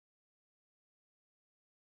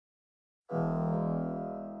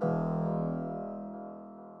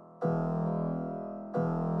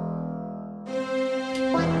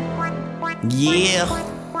Yeah.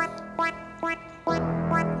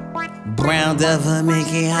 Brown Devil, make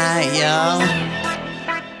it hot, y'all.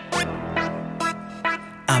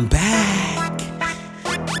 I'm back.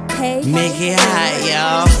 Hey, make it hot,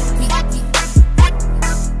 y'all.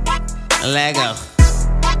 Let go.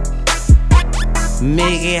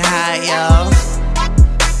 Make it hot, y'all.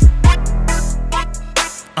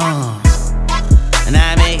 And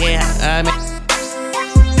I make it hot.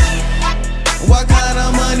 What kind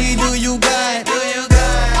of money do you got?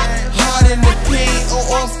 Hard in the paint or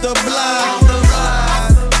off the block?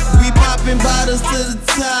 We popping bottles to the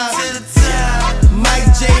top. Mike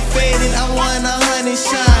J faded, I want 100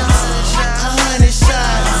 shots. 100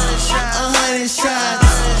 shots. 100 shots.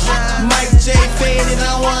 Mike J faded,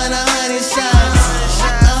 I want 100 shots.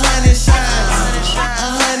 100 shots.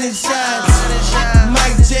 100 shots.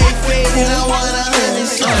 Mike J faded, I want 100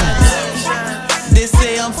 shots. They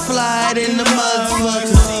say I'm fly in the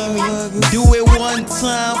motherfucker. Do it one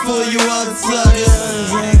time for you other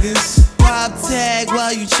suckers. Pop tag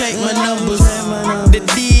while you check my numbers. The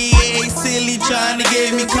DA silly trying to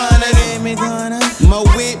get me corner. My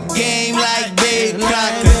whip game like Babe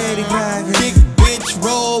Crocker. Big bitch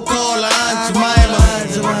roll, call her Aunt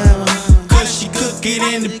Jemima, cause she cook it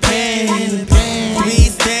in the pan. 3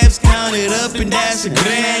 steps counted up and that's a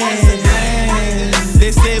grand.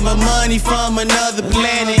 They say my money from another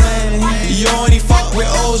planet. You only fuck with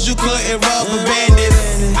O's, you couldn't rubber band it.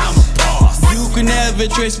 I'm a boss. You can never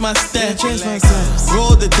trace my steps.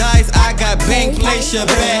 Roll the dice, I got bank, place your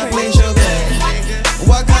bet.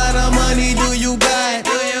 What kind of money do you got?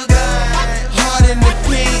 Hard in the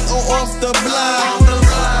paint or off the block?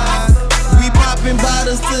 We popping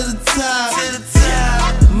bottles to the top.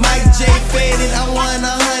 Mike J faded, I want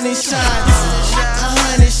 100 shots.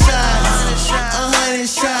 100 shots. 100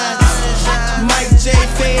 shots. Mike J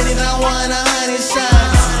faded, I want 100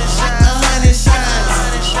 shots. 100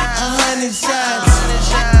 shots. 100 shots.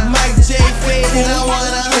 Mike J faded, I want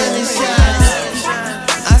 100 shots.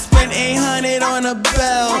 I spent 800 on a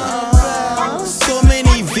belt. So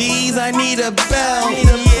many V's, I need a belt.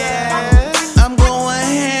 I'm going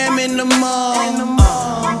ham in the mall.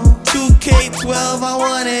 2K12, I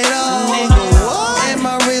want it all. And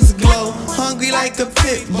my wrist glow, hungry like a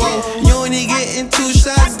pit bull. You only getting 2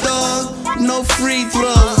 shots, dog, no free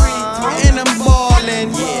throws. And I'm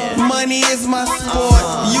ballin', money is my sport.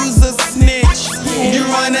 Use a snitch, you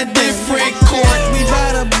run a different court. We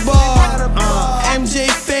by the bar, MJ